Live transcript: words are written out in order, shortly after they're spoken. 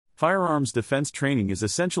Firearms defense training is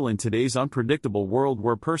essential in today's unpredictable world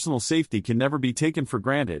where personal safety can never be taken for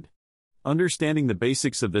granted. Understanding the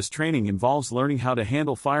basics of this training involves learning how to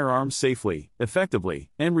handle firearms safely,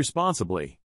 effectively, and responsibly.